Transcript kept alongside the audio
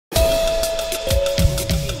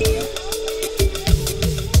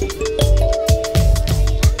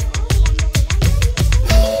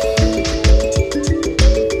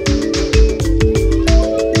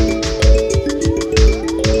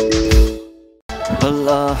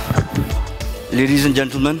Well, ladies and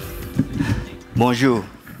gentlemen, bonjour.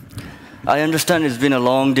 I understand it's been a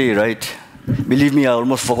long day, right? Believe me, I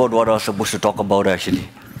almost forgot what I was supposed to talk about, actually.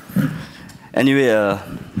 Anyway,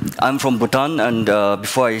 I'm from Bhutan, and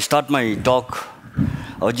before I start my talk,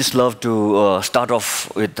 I would just love to start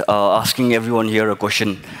off with asking everyone here a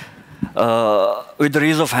question. With the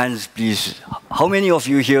raise of hands, please. How many of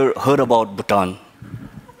you here heard about Bhutan?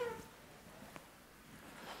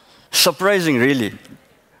 Surprising, really.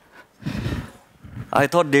 I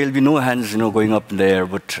thought there'll be no hands, going up in the air,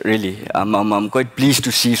 but really, I'm quite pleased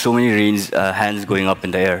to see so many hands going up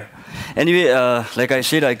in the air. Anyway, like I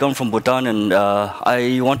said, I come from Bhutan, and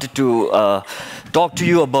I wanted to talk to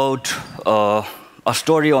you about a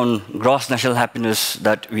story on gross national happiness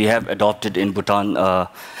that we have adopted in Bhutan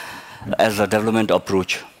as a development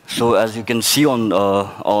approach. So as you can see on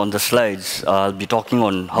the slides, I'll be talking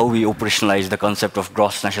on how we operationalize the concept of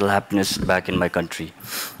gross national happiness back in my country.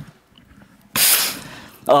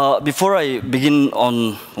 Before I begin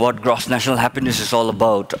on what gross national happiness is all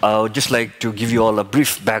about, I would just like to give you all a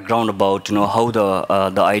brief background about how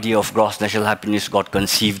the idea of gross national happiness got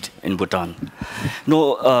conceived in Bhutan.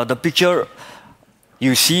 The picture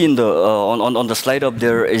you see in on the slide up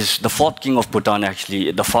there is the fourth king of Bhutan,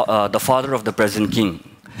 actually, the father of the present king.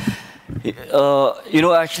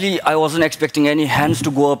 Actually, I wasn't expecting any hands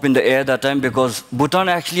to go up in the air that time because Bhutan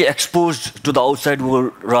actually exposed to the outside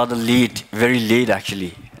world rather late, very late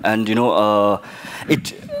actually. And on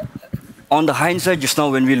the hindsight just now,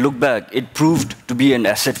 when we look back, it proved to be an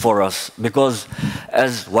asset for us because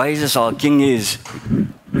as wise as our king is,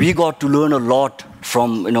 we got to learn a lot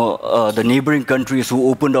from the neighboring countries who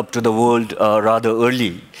opened up to the world rather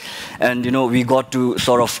early. And we got to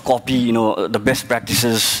sort of copy the best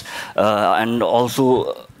practices and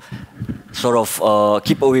also sort of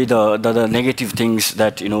keep away the negative things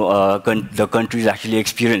that the countries actually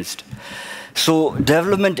experienced. So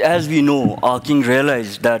development as we know, our king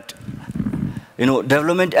realized that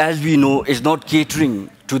development as we know is not catering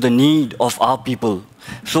to the need of our people.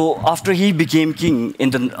 So after he became king in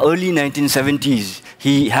the early 1970s,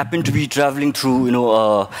 he happened to be traveling through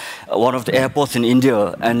one of the airports in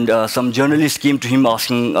India, and some journalists came to him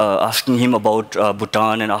asking him about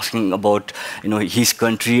Bhutan and asking about his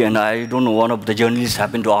country. And I don't know, one of the journalists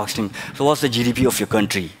happened to ask him, so what's the GDP of your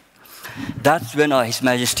country? That's when His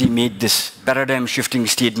Majesty made this paradigm-shifting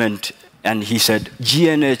statement, and he said,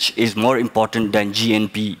 GNH is more important than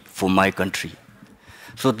GNP for my country.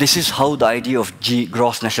 So this is how the idea of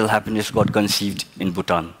gross national happiness got conceived in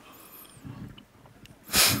Bhutan.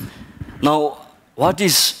 Now, what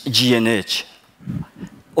is GNH?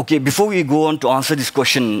 Okay, before we go on to answer this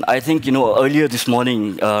question, I think earlier this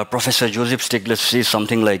morning, Professor Joseph Stiglitz says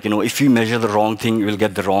something like, if you measure the wrong thing, you will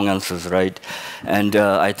get the wrong answers, right? And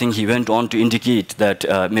I think he went on to indicate that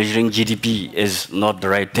measuring GDP is not the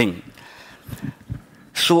right thing.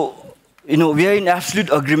 So, we are in absolute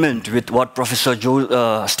agreement with what Professor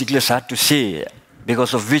Stiglitz had to say,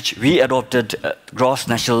 because of which we adopted gross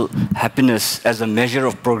national happiness as a measure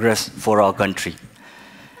of progress for our country.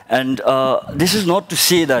 And this is not to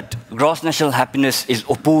say that gross national happiness is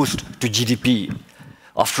opposed to GDP.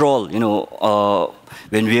 After all,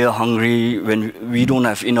 when we are hungry, when we don't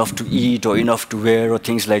have enough to eat or enough to wear or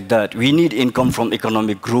things like that, we need income from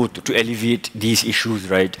economic growth to alleviate these issues,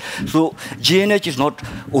 right? So GNH is not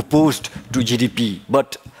opposed to GDP,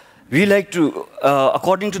 but we like to,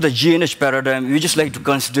 according to the GNH paradigm, we just like to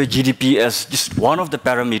consider GDP as just one of the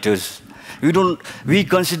parameters. We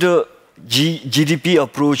consider GDP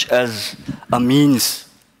approach as a means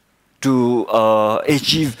to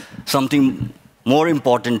achieve something more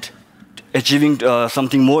important,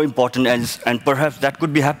 something more important, and perhaps that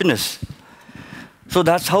could be happiness. So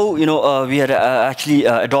that's how we had actually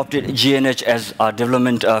adopted GNH as our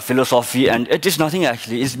development philosophy, and it is nothing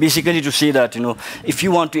actually. It's basically to say that if you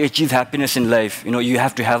want to achieve happiness in life, you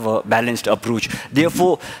have to have a balanced approach.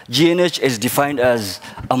 Therefore, GNH is defined as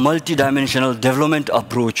a multidimensional development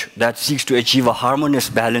approach that seeks to achieve a harmonious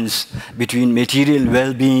balance between material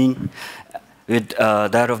well-being with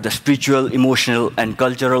that of the spiritual, emotional, and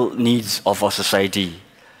cultural needs of our society.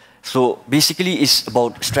 So basically, it's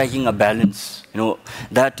about striking a balance,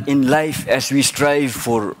 that in life, as we strive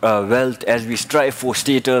for wealth, as we strive for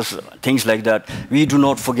status, things like that, we do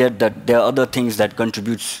not forget that there are other things that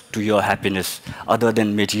contributes to your happiness other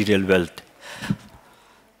than material wealth.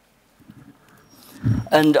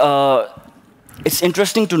 And it's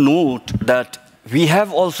interesting to note that we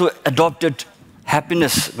have also adopted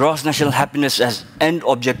happiness, gross national happiness, as end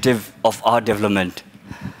objective of our development.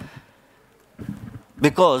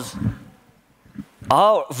 Because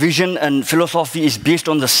Our vision and philosophy is based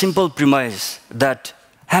on the simple premise that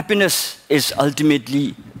happiness is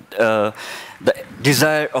ultimately the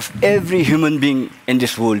desire of every human being in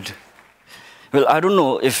this world. Well, I don't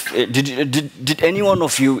know if did any one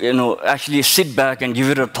of you, actually sit back and give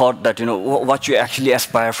it a thought that what you actually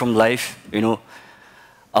aspire from life, a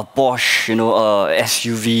posh, a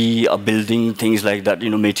SUV, a building, things like that,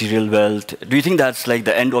 material wealth. Do you think that's like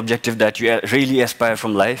the end objective that you really aspire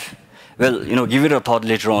from life? Well, give it a thought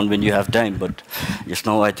later on when you have time, but just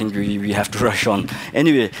now I think we have to rush on.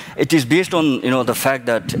 Anyway, it is based on, the fact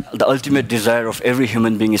that the ultimate desire of every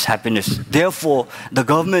human being is happiness. Therefore, the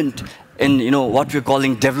government, in what we're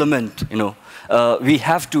calling development, we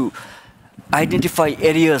have to identify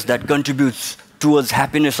areas that contributes towards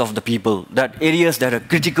happiness of the people, that areas that are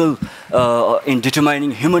critical in determining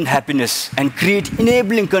human happiness, and create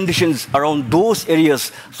enabling conditions around those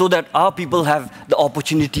areas so that our people have the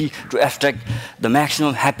opportunity to extract the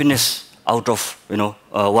maximum happiness out of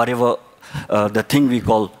whatever the thing we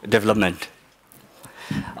call development.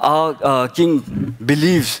 Our king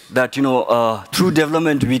believes that through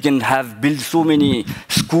development we can build so many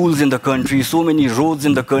schools in the country, so many roads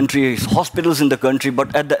in the country, hospitals in the country,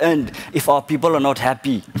 but at the end, if our people are not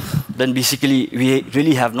happy, then basically we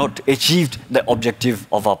really have not achieved the objective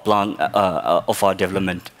of our plan, of our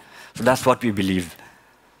development. So that's what we believe.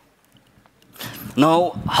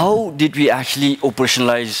 Now, how did we actually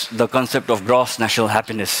operationalize the concept of gross national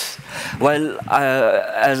happiness? Well,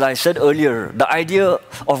 as I said earlier, the idea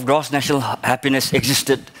of gross national happiness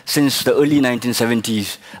existed since the early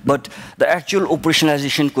 1970s, but the actual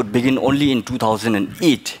operationalization could begin only in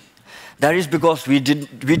 2008. That is because we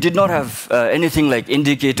did not have anything like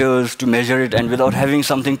indicators to measure it, and without having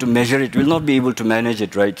something to measure it, we'll not be able to manage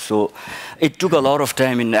it, right? So it took a lot of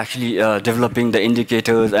time in actually developing the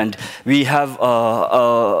indicators, and we have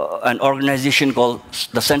an organization called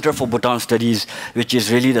the Center for Bhutan Studies, which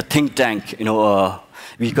is really the think tank,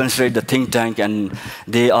 we consider it the think tank, and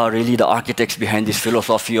they are really the architects behind this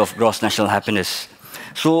philosophy of gross national happiness.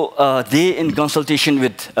 So they, in consultation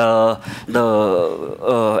with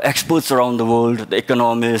the experts around the world, the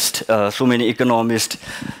economists, so many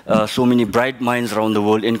bright minds around the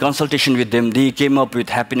world, in consultation with them, they came up with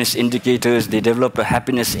happiness indicators, they developed a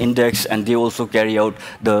happiness index, and they also carry out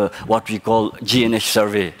what we call GNH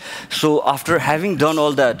survey. So after having done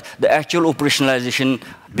all that, the actual operationalization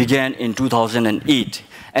began in 2008.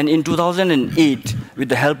 And in 2008, with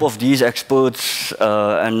the help of these experts based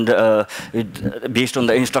on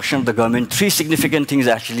the instruction of the government, three significant things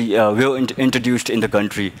actually were introduced in the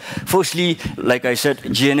country. Firstly, like I said,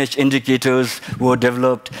 GNH indicators were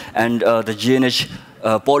developed, and the GNH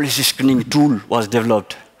policy screening tool was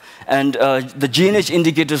developed. And the GNH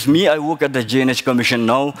indicators, I work at the GNH Commission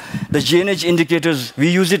now. The GNH indicators, we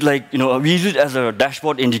use it like, we use it as a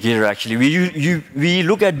dashboard indicator actually. We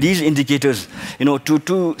look at these indicators,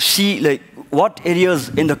 to see like what areas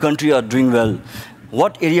in the country are doing well,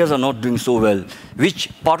 what areas are not doing so well, which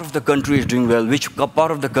part of the country is doing well, which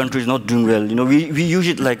part of the country is not doing well. We use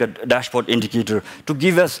it like a dashboard indicator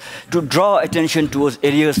to draw attention towards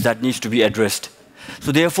areas that needs to be addressed.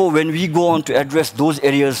 So therefore, when we go on to address those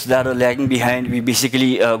areas that are lagging behind, we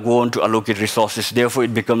basically go on to allocate resources. Therefore,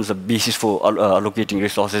 it becomes a basis for allocating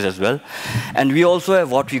resources as well. And we also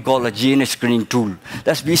have what we call a GNH screening tool.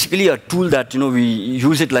 That's basically a tool that we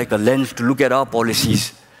use it like a lens to look at our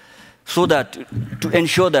policies, so that to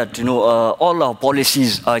ensure that all our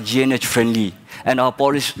policies are GNH friendly, and our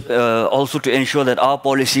also to ensure that our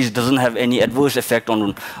policies doesn't have any adverse effect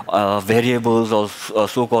on variables or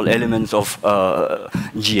so-called elements of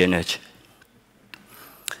GNH.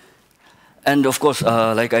 And of course,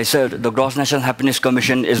 like I said, the Gross National Happiness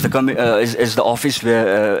Commission is the office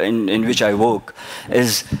in which I work,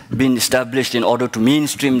 is been established in order to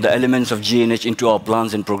mainstream the elements of GNH into our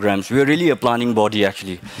plans and programs. We are really a planning body,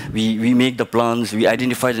 actually. We make the plans, we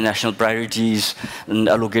identify the national priorities, and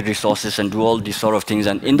allocate resources, and do all these sort of things.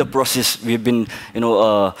 And in the process, we've been,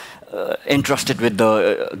 entrusted with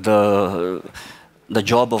the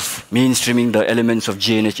job of mainstreaming the elements of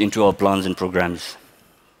GNH into our plans and programs.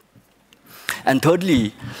 And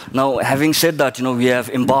thirdly, now having said that, we have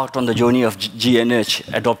embarked on the journey of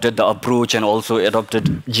GNH, adopted the approach, and also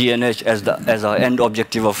adopted GNH as our end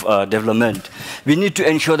objective of development. We need to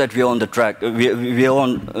ensure that we are on the track. We are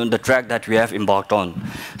on the track that we have embarked on.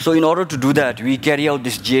 So in order to do that, we carry out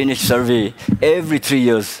this GNH survey every 3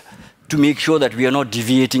 years to make sure that we are not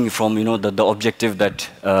deviating from the objective that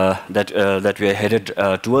we are headed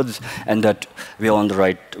towards, and that we are on the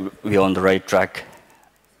right track.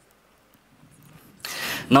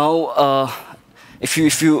 Now, if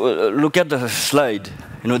you look at the slide,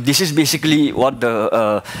 This is basically what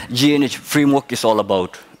the GNH framework is all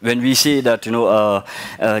about. When we say that,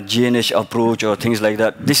 GNH approach or things like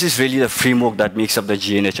that, this is really the framework that makes up the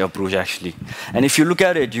GNH approach, actually. And if you look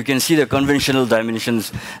at it, you can see the conventional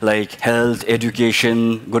dimensions like health,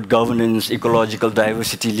 education, good governance, ecological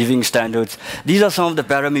diversity, living standards. These are some of the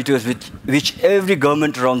parameters which every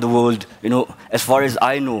government around the world, as far as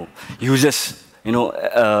I know, uses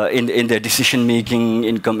in their decision making,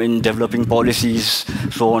 in developing policies,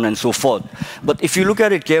 so on and so forth. But if you look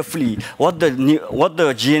at it carefully, what the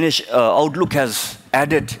GNH outlook has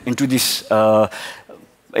added into this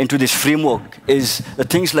framework is the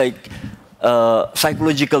things like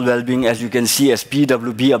psychological well-being. As you can see, as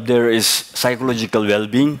PWB up there is psychological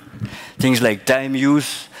well-being. Things like time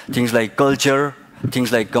use, things like culture,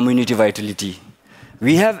 things like community vitality.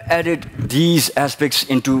 We have added these aspects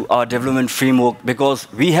into our development framework because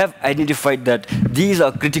we have identified that these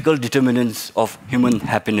are critical determinants of human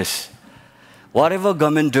happiness. Whatever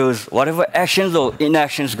government does, whatever actions or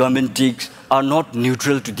inactions government takes are not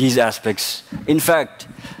neutral to these aspects. In fact,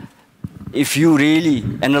 if you really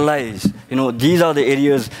analyze, these are the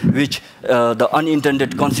areas which the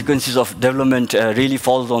unintended consequences of development really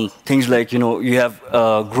falls on. Things like, you have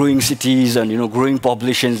growing cities and, growing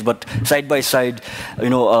populations, but side by side,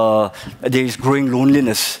 there is growing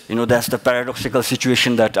loneliness. That's the paradoxical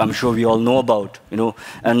situation that I'm sure we all know about.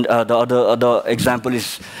 And the other example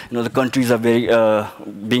is, the countries are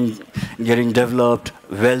getting developed,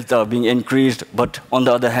 wealth are being increased, but on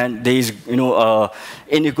the other hand, there is,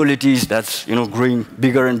 inequalities that's, growing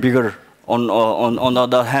bigger and bigger on the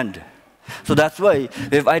other hand. So that's why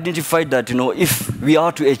we've identified that, if we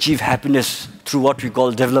are to achieve happiness through what we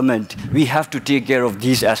call development, we have to take care of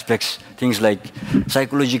these aspects, things like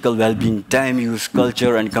psychological well-being, time use,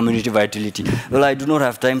 culture, and community vitality. Well, I do not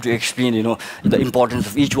have time to explain, the importance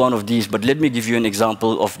of each one of these, but let me give you an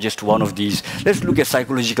example of just one of these. Let's look at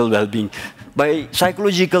psychological well-being. By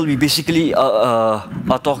psychological, we basically are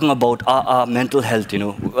talking about our mental health,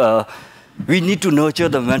 we need to nurture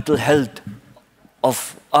the mental health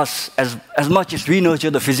of us as much as we nurture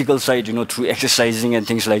the physical side, through exercising and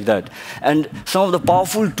things like that. And some of the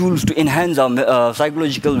powerful tools to enhance our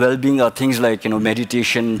psychological well-being are things like,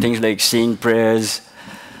 meditation, things like saying prayers.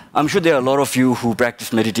 I'm sure there are a lot of you who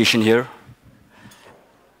practice meditation here.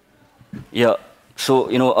 Yeah. So,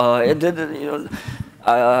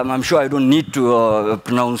 I'm sure I don't need to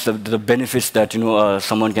pronounce the benefits that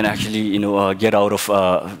someone can actually get out of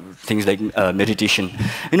things like meditation.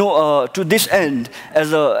 To this end,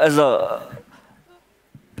 as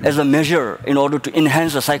a measure in order to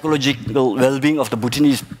enhance the psychological well-being of the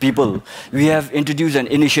Bhutanese people, we have introduced an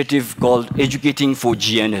initiative called Educating for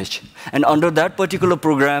GNH. And under that particular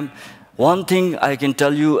program, one thing I can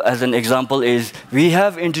tell you as an example is we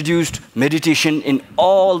have introduced meditation in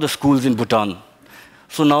all the schools in Bhutan.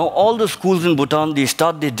 So now all the schools in Bhutan, they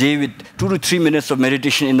start their day with 2 to 3 minutes of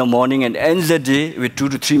meditation in the morning and ends the day with 2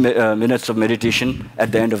 to 3 minutes of meditation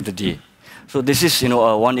at the end of the day. So this is,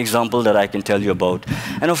 one example that I can tell you about.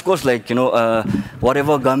 And of course,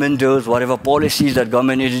 whatever government does, whatever policies that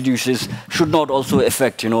government introduces should not also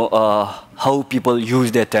affect, how people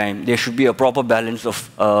use their time. There should be a proper balance of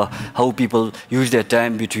how people use their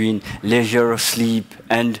time between leisure, sleep,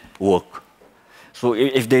 and work. So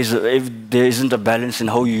if there isn't a balance in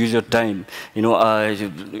how you use your time,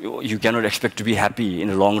 you cannot expect to be happy in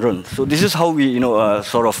the long run. So this is how we,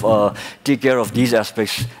 take care of these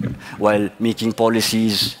aspects while making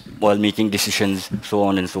policies, while making decisions, so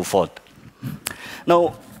on and so forth.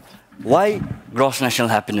 Now, why gross national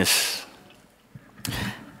happiness?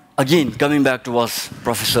 Again, coming back to what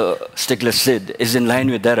Professor Stiglitz said, is in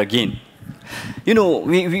line with that again.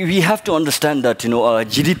 We have to understand that,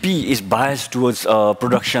 GDP is biased towards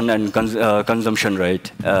production and consumption,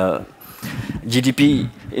 right? GDP,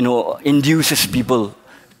 induces people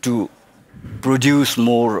to produce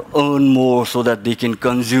more, earn more so that they can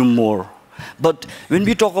consume more. But when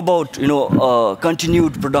we talk about,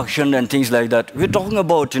 continued production and things like that, we're talking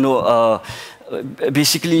about,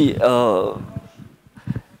 basically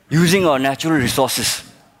using our natural resources.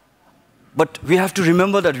 But we have to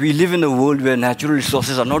remember that we live in a world where natural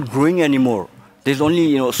resources are not growing anymore. There's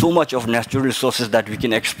only so much of natural resources that we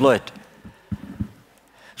can exploit.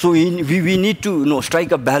 So we need to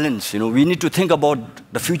strike a balance. We need to think about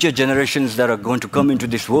the future generations that are going to come into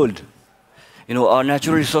this world. Our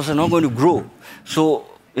natural resources are not going to grow. So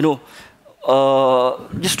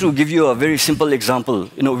just to give you a very simple example,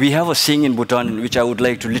 we have a saying in Bhutan which I would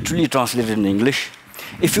like to literally translate in English.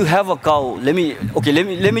 If you have a cow, let me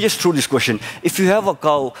just throw this question. If you have a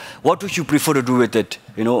cow, what would you prefer to do with it?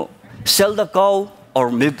 Sell the cow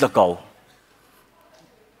or milk the cow?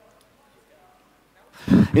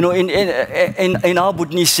 You know, in our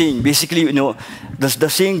Bhutanese saying, basically, you know, the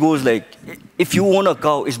saying goes like, if you own a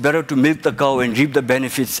cow, it's better to milk the cow and reap the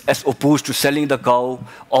benefits as opposed to selling the cow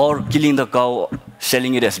or killing the cow,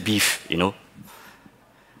 selling it as beef, you know.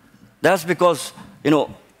 That's because, you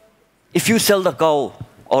know, if you sell the cow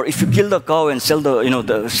or if you kill the cow and sell the, you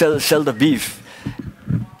know, sell the beef,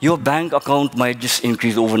 your bank account might just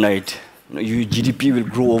increase overnight. You know, your GDP will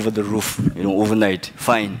grow over the roof, you know, overnight,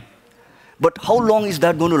 fine. But how long is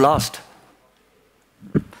that going to last?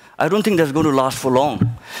 I don't think that's going to last for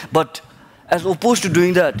long. But as opposed to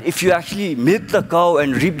doing that, if you actually milk the cow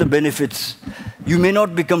and reap the benefits, you may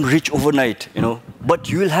not become rich overnight, you know, but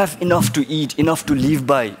you will have enough to eat, enough to live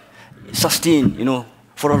by, sustain, you know,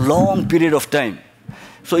 for a long period of time.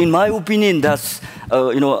 So in my opinion, that's,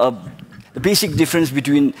 you know, the basic difference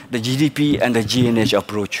between the GDP and the GNH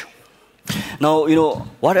approach. Now, you know,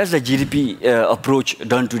 what has the GDP approach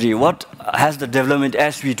done today? What has the development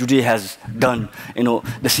as we today has done? You know,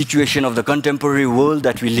 the situation of the contemporary world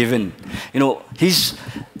that we live in. You know, His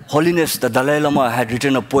Holiness, the Dalai Lama, had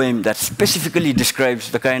written a poem that specifically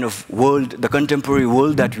describes the kind of world, the contemporary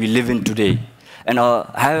world that we live in today. And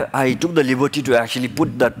I took the liberty to actually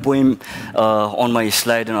put that poem on my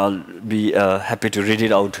slide, and I'll be happy to read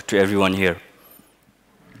it out to everyone here.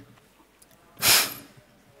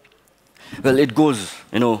 Well, it goes,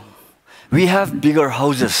 you know, we have bigger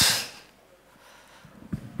houses,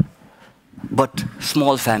 but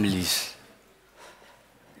small families.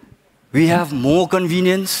 We have more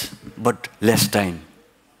convenience, but less time.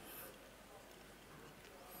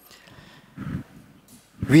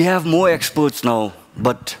 We have more experts now,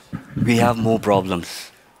 but we have more problems.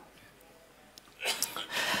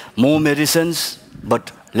 More medicines,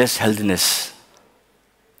 but less healthiness.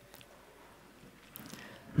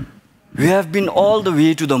 We have been all the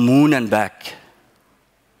way to the moon and back,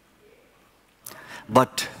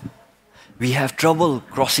 but we have trouble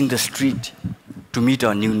crossing the street to meet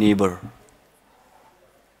our new neighbor.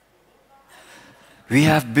 We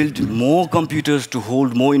have built more computers to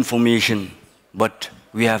hold more information, but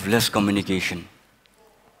we have less communication.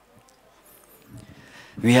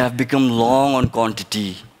 We have become long on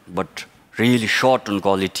quantity, but really short on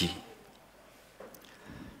quality.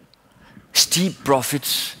 Steep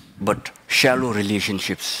profits, but shallow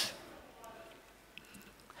relationships.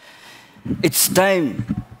 It's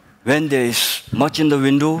time when there is much in the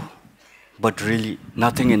window, but really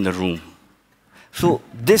nothing in the room. So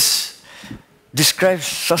this describes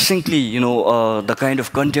succinctly, you know, the kind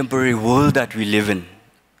of contemporary world that we live in.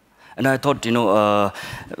 And I thought, you know,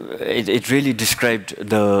 it really described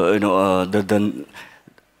the, you know,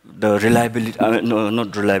 the reliability, no,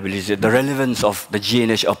 not reliability, the relevance of the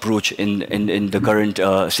GNH approach in the current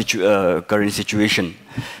current situation.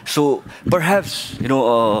 So perhaps, you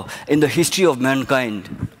know, in the history of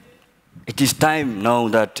mankind, it is time now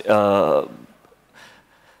that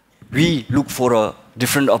we look for a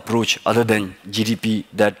different approach other than GDP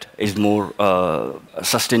that is more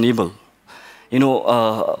sustainable. You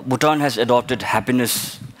know, Bhutan has adopted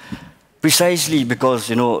happiness precisely because,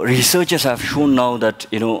 you know, researchers have shown now that,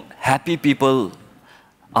 you know, happy people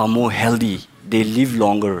are more healthy, they live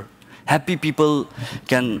longer. Happy people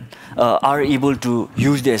are able to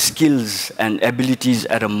use their skills and abilities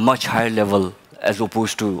at a much higher level as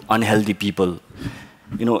opposed to unhealthy people.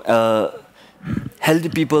 You know, healthy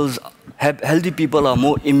people are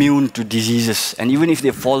more immune to diseases, and even if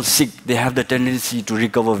they fall sick, they have the tendency to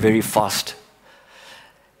recover very fast.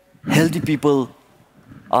 Healthy people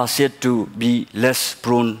are said to be less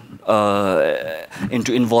prone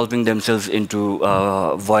into involving themselves into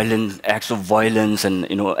violent acts of violence and,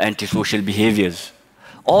 you know, antisocial behaviors.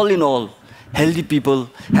 All in all, healthy people,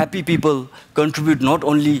 happy people contribute not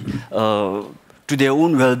only to their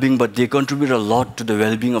own well-being, but they contribute a lot to the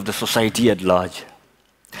well-being of the society at large.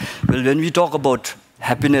 Well, when we talk about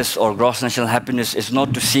happiness or gross national happiness, it's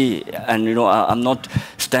not to say, and, you know, I'm not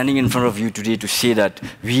standing in front of you today to say that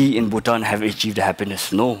we in Bhutan have achieved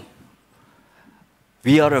happiness. No.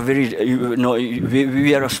 We are a very, you know,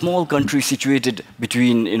 we are a small country situated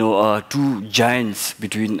between, you know, two giants,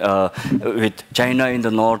 between with China in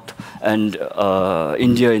the north and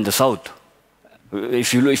India in the south.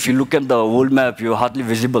 If you look at the world map, you're hardly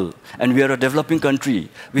visible. And we are a developing country.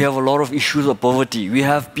 We have a lot of issues of poverty. We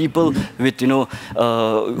have people with, you know,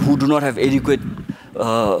 who do not have adequate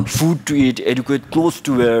food to eat, adequate clothes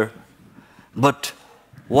to wear. But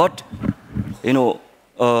what, you know,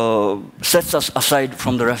 sets us aside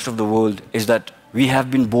from the rest of the world is that we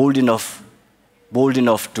have been bold enough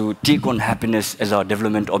to take on happiness as our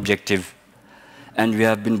development objective. And we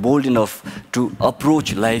have been bold enough to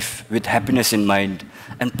approach life with happiness in mind.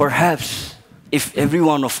 And perhaps if every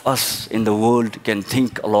one of us in the world can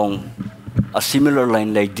think along a similar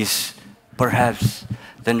line like this, perhaps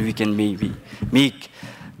then we can maybe make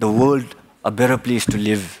the world a better place to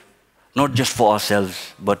live, not just for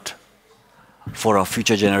ourselves, but for our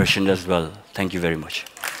future generations as well. Thank you very much.